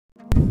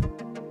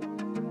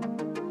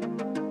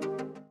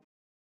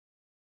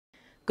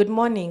Good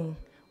morning.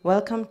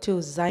 Welcome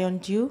to Zion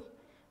Dew.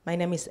 My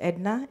name is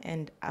Edna,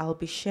 and I'll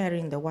be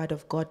sharing the Word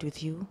of God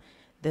with you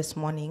this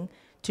morning.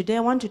 Today,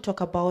 I want to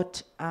talk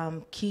about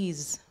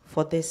keys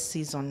for this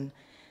season.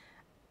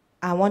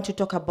 I want to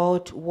talk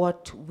about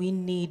what we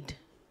need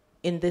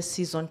in this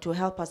season to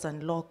help us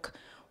unlock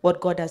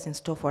what God has in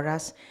store for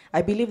us.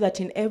 I believe that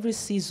in every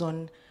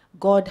season,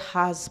 God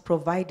has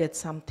provided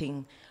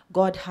something.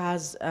 God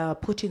has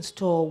put in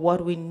store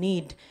what we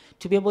need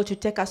to be able to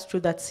take us through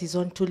that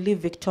season, to live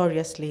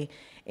victoriously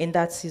in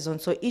that season.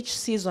 So each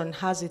season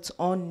has its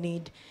own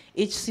need.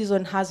 Each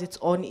season has its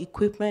own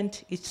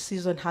equipment. Each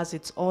season has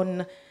its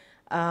own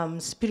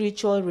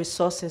spiritual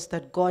resources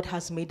that God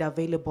has made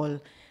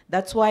available.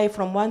 That's why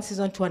from one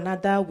season to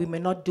another, we may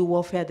not do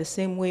warfare the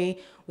same way.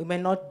 We may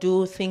not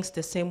do things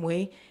the same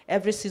way.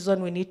 Every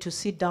season we need to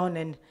sit down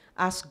and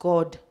ask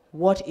God,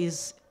 what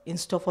is in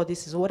store for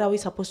this season? What are we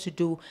supposed to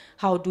do?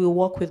 How do we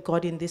walk with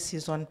God in this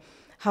season?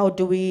 How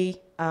do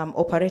we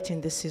operate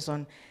in this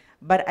season?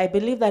 But I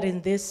believe that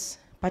in this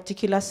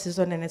particular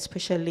season, and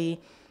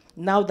especially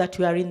now that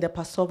we are in the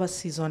Passover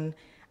season,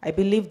 I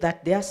believe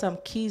that there are some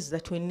keys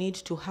that we need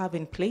to have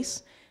in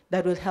place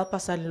that will help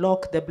us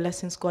unlock the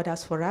blessings God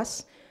has for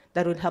us,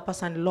 that will help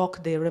us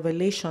unlock the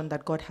revelation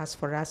that God has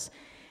for us,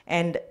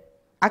 and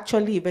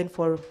actually even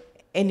for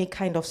any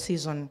kind of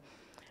season.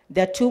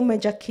 There are two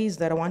major keys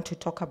that I want to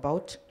talk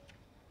about.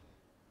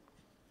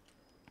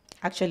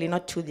 Actually,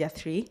 not two, there are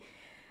three.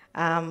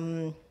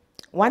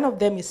 One of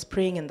them is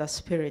praying in the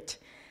Spirit.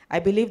 I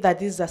believe that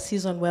this is a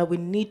season where we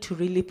need to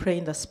really pray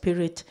in the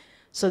Spirit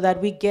so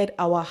that we get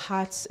our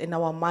hearts and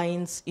our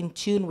minds in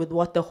tune with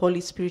what the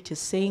Holy Spirit is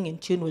saying, in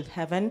tune with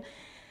heaven.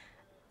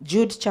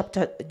 Jude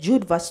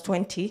verse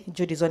 20,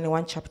 Jude is only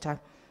one chapter.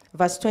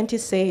 Verse 20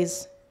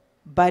 says,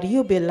 "But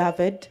you,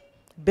 beloved,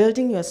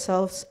 building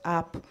yourselves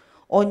up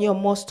on your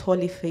most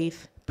holy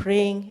faith,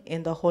 praying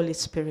in the Holy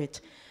Spirit."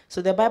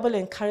 So the Bible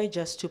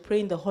encourages us to pray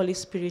in the Holy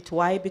Spirit.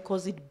 Why?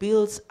 Because it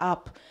builds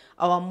up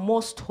our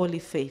most holy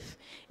faith.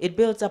 It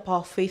builds up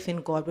our faith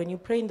in God. When you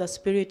pray in the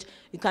Spirit,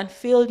 you can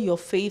feel your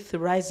faith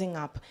rising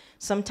up.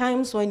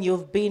 Sometimes when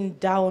you've been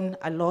down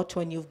a lot,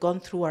 when you've gone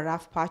through a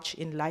rough patch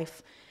in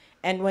life,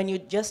 and when you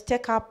just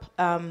take up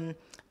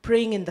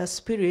praying in the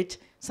Spirit,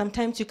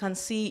 sometimes you can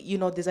see,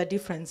 there's a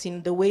difference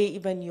in the way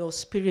even your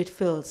spirit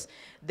feels.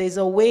 There's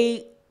a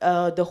way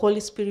the Holy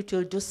Spirit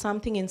will do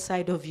something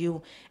inside of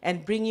you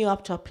and bring you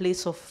up to a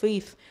place of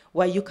faith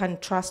where you can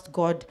trust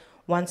God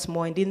once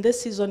more. And in this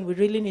season, we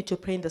really need to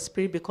pray in the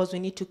Spirit because we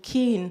need to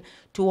key in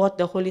to what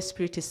the Holy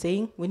Spirit is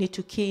saying. We need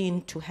to key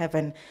in to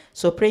heaven.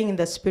 So praying in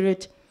the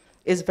Spirit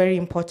is very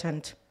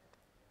important.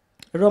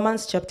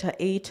 Romans chapter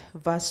 8,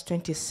 verse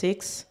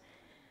 26.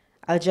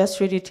 I'll just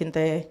read it in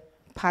the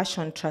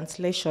Passion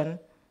Translation.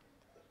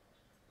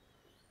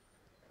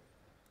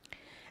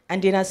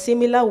 "And in a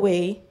similar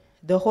way,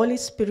 the Holy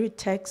Spirit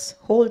takes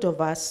hold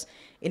of us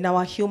in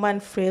our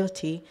human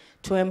frailty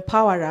to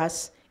empower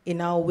us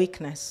in our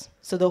weakness."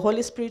 So the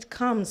Holy Spirit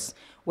comes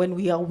when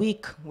we are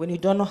weak, when we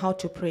don't know how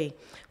to pray.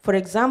 For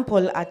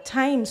example, at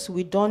times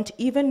we don't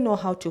even know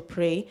how to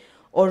pray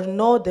or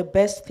know the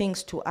best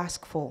things to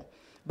ask for.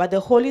 But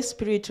the Holy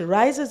Spirit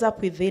rises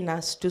up within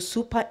us to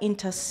super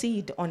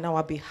intercede on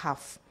our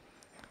behalf.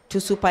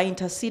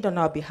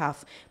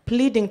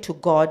 Pleading to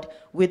God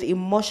with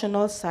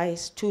emotional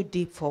sighs too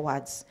deep for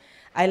words.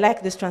 I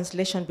like this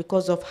translation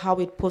because of how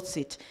it puts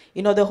it.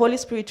 The Holy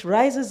Spirit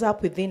rises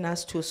up within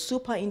us to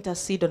super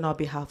intercede on our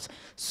behalf.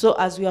 So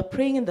as we are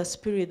praying in the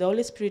Spirit, the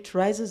Holy Spirit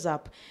rises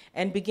up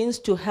and begins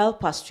to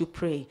help us to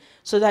pray.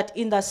 So that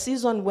in the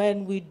season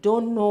when we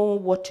don't know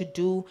what to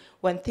do,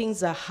 when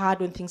things are hard,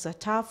 when things are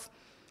tough,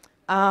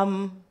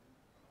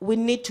 we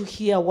need to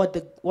hear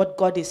what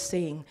God is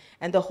saying.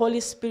 And the Holy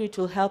Spirit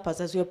will help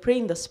us. As we are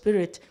praying in the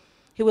Spirit,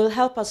 He will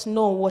help us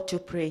know what to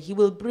pray. He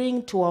will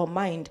bring to our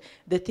mind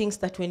the things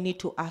that we need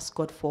to ask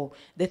God for,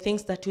 the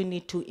things that we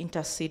need to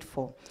intercede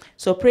for.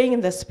 So praying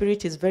in the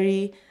Spirit is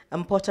very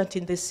important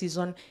in this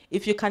season.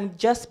 If you can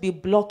just be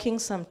blocking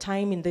some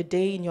time in the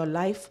day in your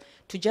life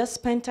to just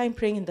spend time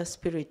praying in the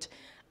Spirit,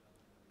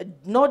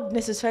 not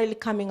necessarily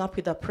coming up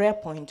with a prayer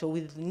point or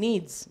with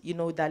needs,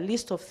 the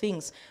list of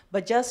things,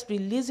 but just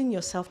releasing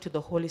yourself to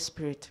the Holy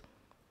Spirit.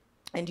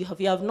 And you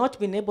have not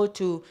been able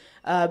to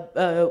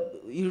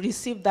you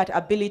receive that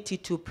ability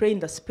to pray in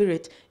the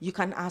Spirit, you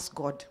can ask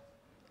God.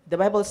 The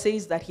Bible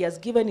says that He has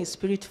given His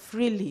Spirit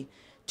freely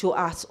to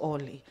us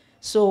only.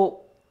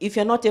 So if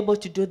you're not able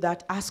to do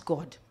that, ask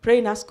God. Pray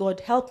and ask God,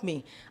 help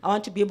me. I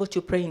want to be able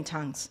to pray in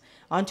tongues.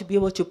 I want to be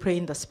able to pray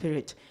in the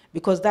Spirit,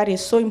 because that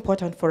is so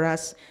important for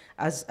us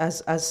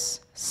as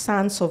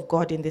sons of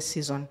God in this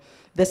season.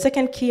 The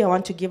second key I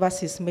want to give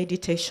us is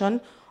meditation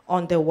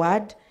on the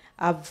Word.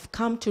 I've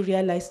come to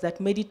realize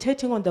that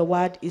meditating on the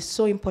Word is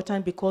so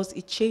important because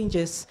it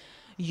changes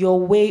your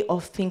way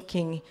of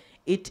thinking.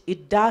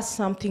 It does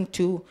something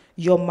to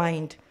your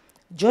mind.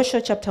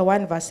 Joshua chapter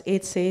 1 verse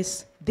 8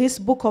 says, "This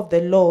book of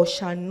the law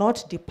shall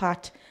not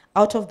depart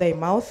out of thy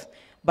mouth,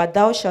 but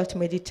thou shalt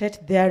meditate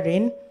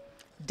therein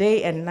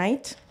day and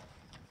night,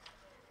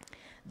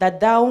 that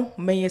thou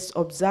mayest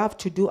observe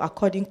to do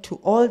according to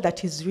all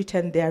that is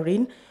written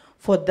therein.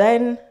 For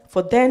then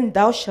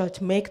thou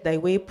shalt make thy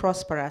way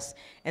prosperous,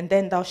 and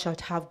then thou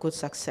shalt have good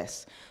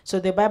success. So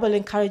the Bible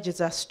encourages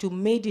us to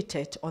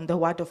meditate on the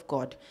word of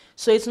God.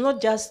 So it's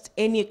not just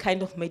any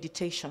kind of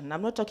meditation.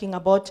 I'm not talking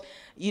about,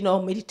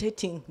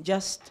 meditating,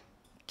 just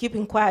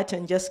keeping quiet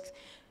and just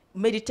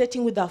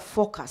meditating with a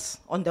focus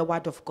on the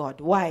word of God.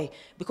 Why?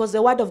 Because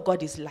the word of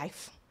God is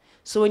life.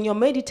 So when you're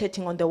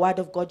meditating on the word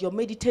of God, you're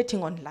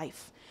meditating on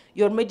life.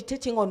 You're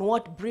meditating on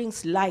what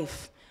brings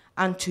life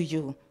unto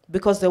you,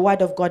 because the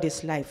word of God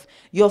is life.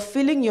 You're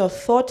filling your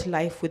thought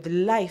life with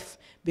life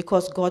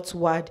because God's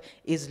word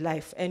is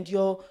life. And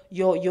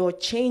you're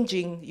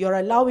changing, you're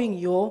allowing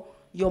your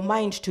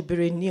mind to be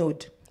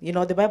renewed.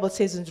 The Bible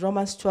says in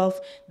Romans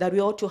 12 that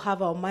we ought to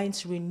have our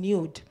minds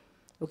renewed.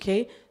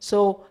 Okay?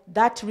 So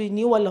that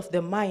renewal of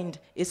the mind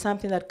is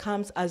something that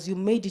comes as you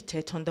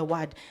meditate on the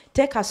word.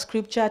 Take a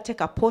scripture,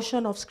 take a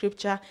portion of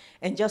scripture,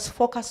 and just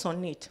focus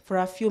on it for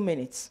a few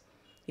minutes.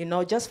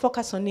 Just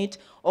focus on it,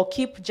 or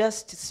keep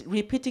just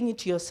repeating it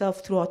to yourself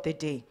throughout the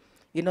day.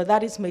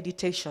 That is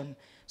meditation.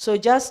 So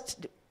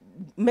just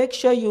make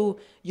sure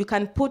you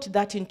can put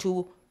that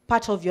into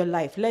part of your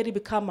life. Let it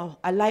become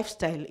a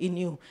lifestyle in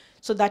you,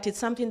 so that it's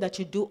something that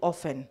you do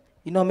often,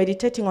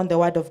 meditating on the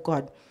word of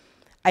God.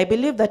 I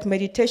believe that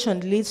meditation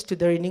leads to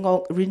the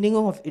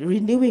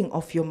renewing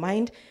of your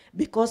mind,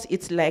 because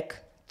it's like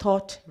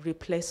thought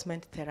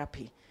replacement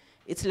therapy.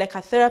 It's like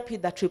a therapy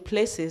that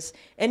replaces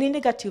any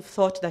negative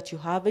thought that you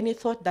have, any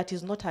thought that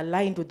is not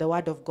aligned with the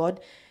word of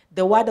God.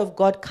 The word of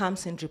God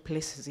comes and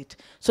replaces it.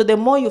 So the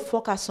more you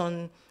focus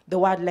on the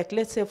word, like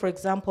let's say, for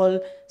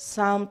example,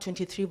 Psalm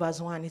 23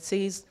 verse 1, it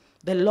says,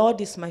 "The Lord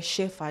is my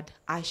shepherd,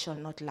 I shall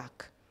not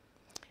lack."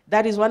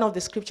 That is one of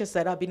the scriptures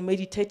that I've been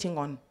meditating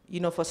on,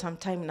 for some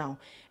time now.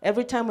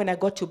 Every time when I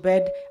go to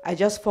bed, I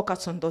just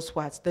focus on those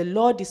words. The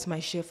Lord is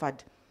my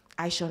shepherd,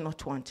 I shall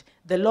not want.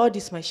 The Lord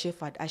is my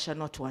shepherd, I shall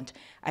not want.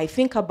 I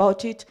think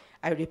about it,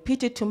 I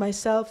repeat it to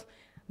myself,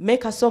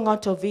 make a song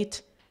out of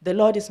it. The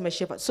Lord is my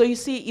shepherd. So you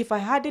see, if I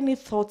had any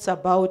thoughts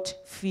about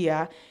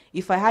fear,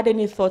 if I had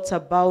any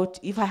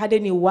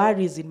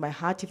worries in my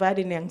heart, if I had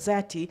any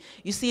anxiety,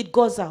 you see, it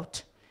goes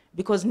out.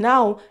 Because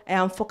now I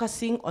am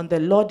focusing on the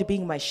Lord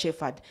being my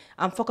shepherd.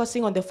 I'm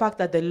focusing on the fact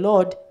that the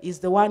Lord is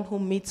the one who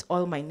meets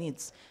all my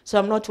needs. So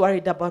I'm not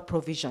worried about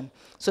provision.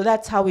 So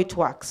that's how it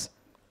works.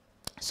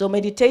 So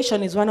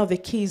meditation is one of the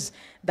keys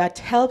that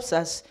helps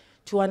us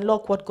to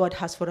unlock what God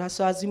has for us.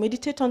 So as you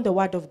meditate on the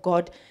word of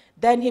God,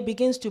 then he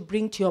begins to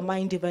bring to your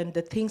mind even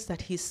the things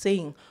that he's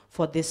saying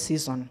for this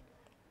season.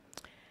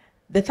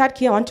 The third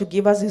key I want to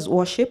give us is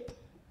worship.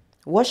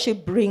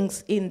 Worship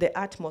brings in the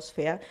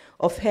atmosphere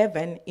of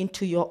heaven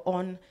into your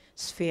own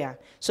sphere.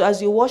 So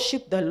as you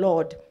worship the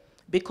Lord,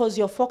 because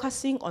you're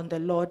focusing on the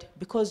Lord,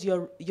 because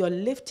you're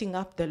lifting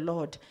up the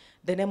Lord,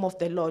 the name of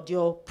the Lord,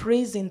 you're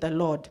praising the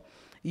Lord,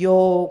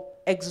 you're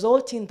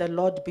exalting the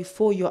Lord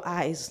before your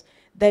eyes,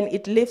 then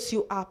it lifts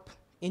you up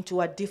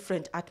into a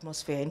different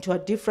atmosphere, into a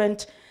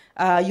different,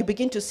 you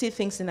begin to see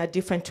things in a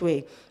different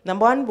way.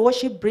 Number one,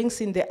 worship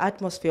brings in the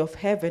atmosphere of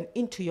heaven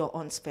into your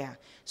own sphere.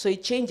 So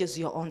it changes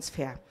your own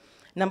sphere.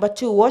 Number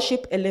two,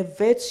 worship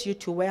elevates you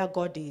to where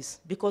God is,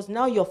 because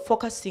now you're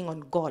focusing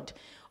on God,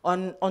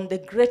 on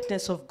the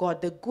greatness of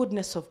God, the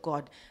goodness of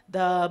God,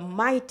 the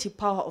mighty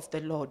power of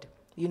the Lord,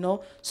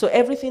 So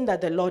everything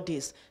that the Lord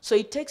is. So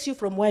it takes you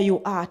from where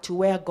you are to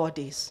where God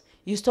is.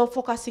 You stop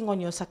focusing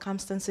on your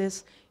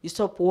circumstances. You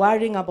stop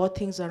worrying about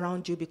things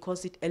around you,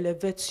 because it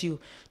elevates you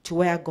to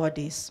where God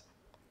is.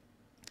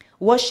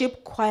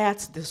 Worship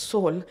quiets the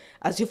soul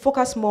as you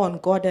focus more on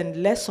God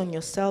and less on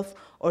yourself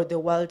or the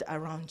world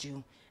around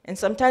you. And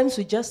sometimes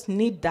we just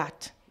need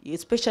that,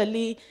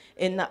 especially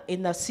in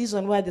a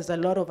season where there's a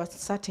lot of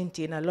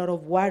uncertainty and a lot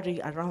of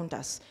worry around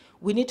us.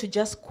 We need to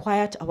just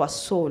quiet our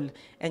soul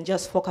and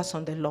just focus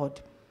on the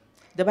Lord.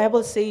 The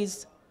Bible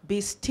says,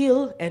 "Be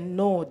still and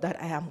know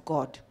that I am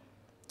God."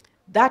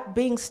 That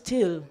being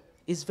still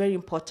is very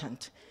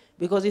important,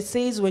 because it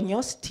says when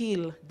you're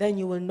still, then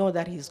you will know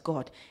that he's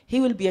God.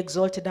 He will be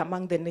exalted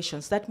among the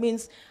nations. That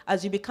means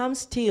as you become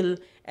still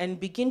and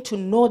begin to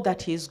know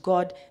that he is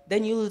God,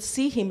 then you will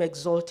see him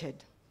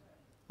exalted.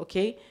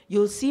 Okay?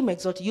 You'll see him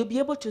exalted. You'll be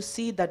able to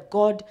see that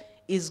God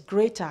is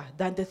greater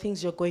than the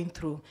things you're going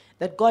through,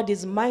 that God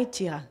is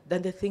mightier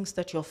than the things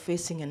that you're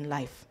facing in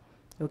life.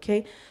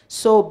 Okay?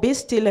 So be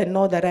still and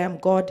know that I am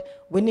God.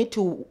 We need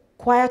to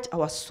quiet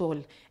our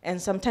soul.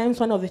 And sometimes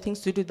one of the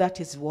things to do that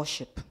is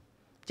worship.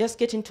 Just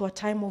get into a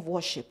time of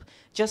worship.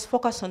 Just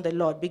focus on the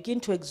Lord. Begin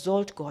to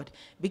exalt God.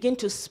 Begin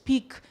to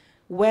speak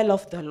well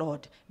of the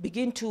Lord.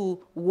 Begin to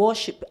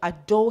worship,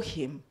 adore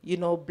him,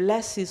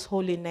 bless his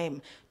holy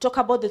name. Talk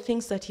about the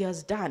things that he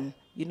has done,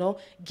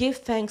 give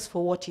thanks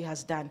for what he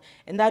has done.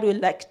 And that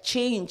will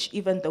change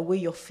even the way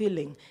you're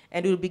feeling.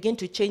 And it will begin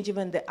to change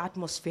even the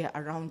atmosphere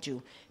around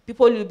you.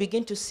 People will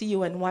begin to see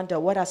you and wonder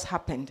what has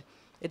happened.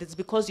 It is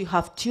because you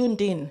have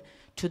tuned in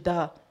to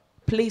the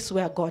place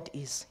where God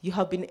is. You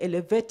have been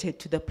elevated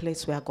to the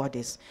place where God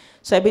is.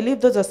 So I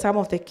believe those are some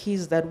of the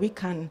keys that we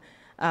can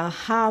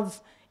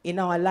have in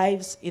our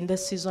lives in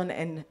this season,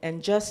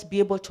 and just be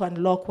able to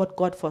unlock what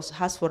God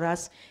has for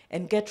us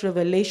and get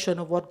revelation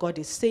of what God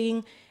is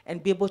saying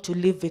and be able to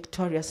live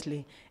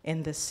victoriously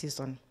in this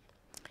season.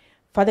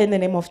 Father, in the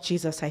name of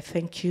Jesus, I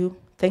thank you.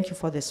 Thank you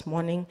for this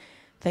morning.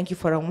 Thank you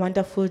for a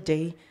wonderful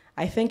day.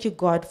 I thank you,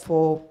 God,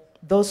 for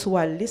those who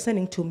are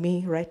listening to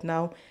me right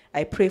now.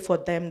 I pray for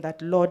them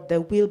that, Lord, they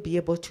will be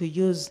able to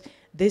use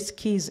these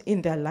keys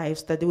in their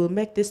lives, that they will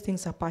make these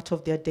things a part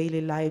of their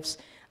daily lives,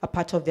 a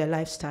part of their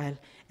lifestyle,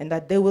 and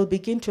that they will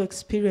begin to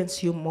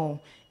experience you more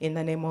in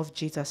the name of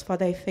Jesus.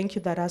 Father, I thank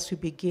you that as we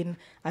begin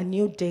a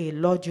new day,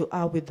 Lord, you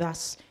are with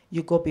us.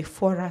 You go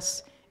before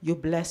us. You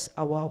bless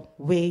our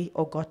way,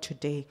 oh God,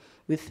 today.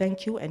 We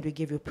thank you and we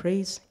give you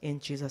praise in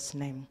Jesus'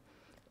 name.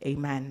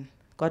 Amen.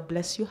 God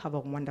bless you. Have a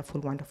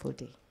wonderful, wonderful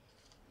day.